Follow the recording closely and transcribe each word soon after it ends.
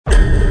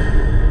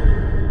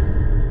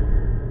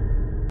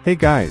Hey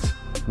guys,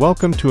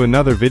 welcome to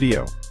another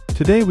video.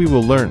 Today we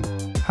will learn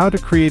how to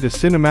create a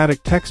cinematic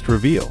text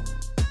reveal.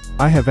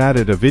 I have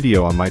added a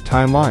video on my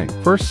timeline.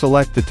 First,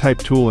 select the Type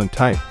tool and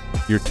type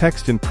your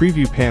text in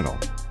Preview panel.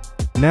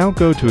 Now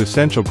go to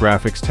Essential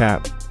Graphics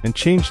tab and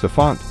change the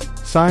font,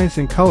 size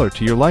and color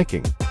to your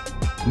liking.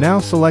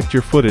 Now select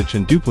your footage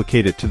and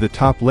duplicate it to the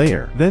top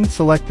layer. Then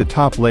select the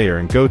top layer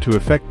and go to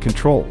Effect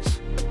Controls.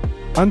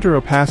 Under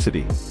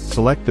Opacity,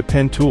 select the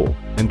Pen tool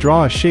and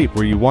draw a shape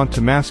where you want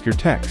to mask your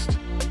text.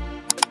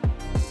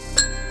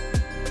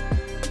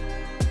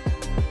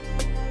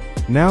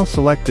 Now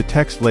select the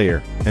text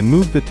layer and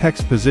move the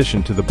text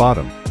position to the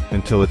bottom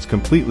until it's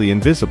completely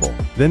invisible.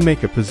 Then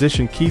make a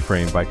position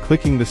keyframe by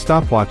clicking the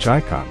stopwatch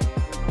icon.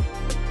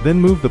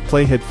 Then move the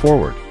playhead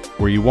forward,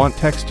 where you want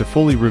text to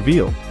fully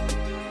reveal.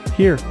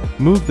 Here,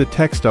 move the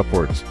text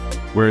upwards,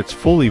 where it's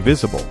fully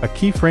visible. A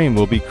keyframe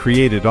will be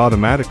created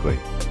automatically.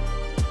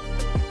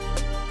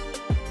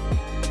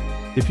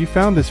 If you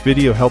found this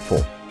video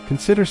helpful,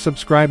 consider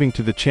subscribing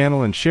to the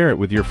channel and share it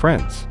with your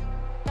friends.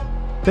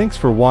 Thanks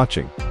for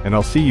watching, and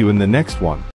I'll see you in the next one.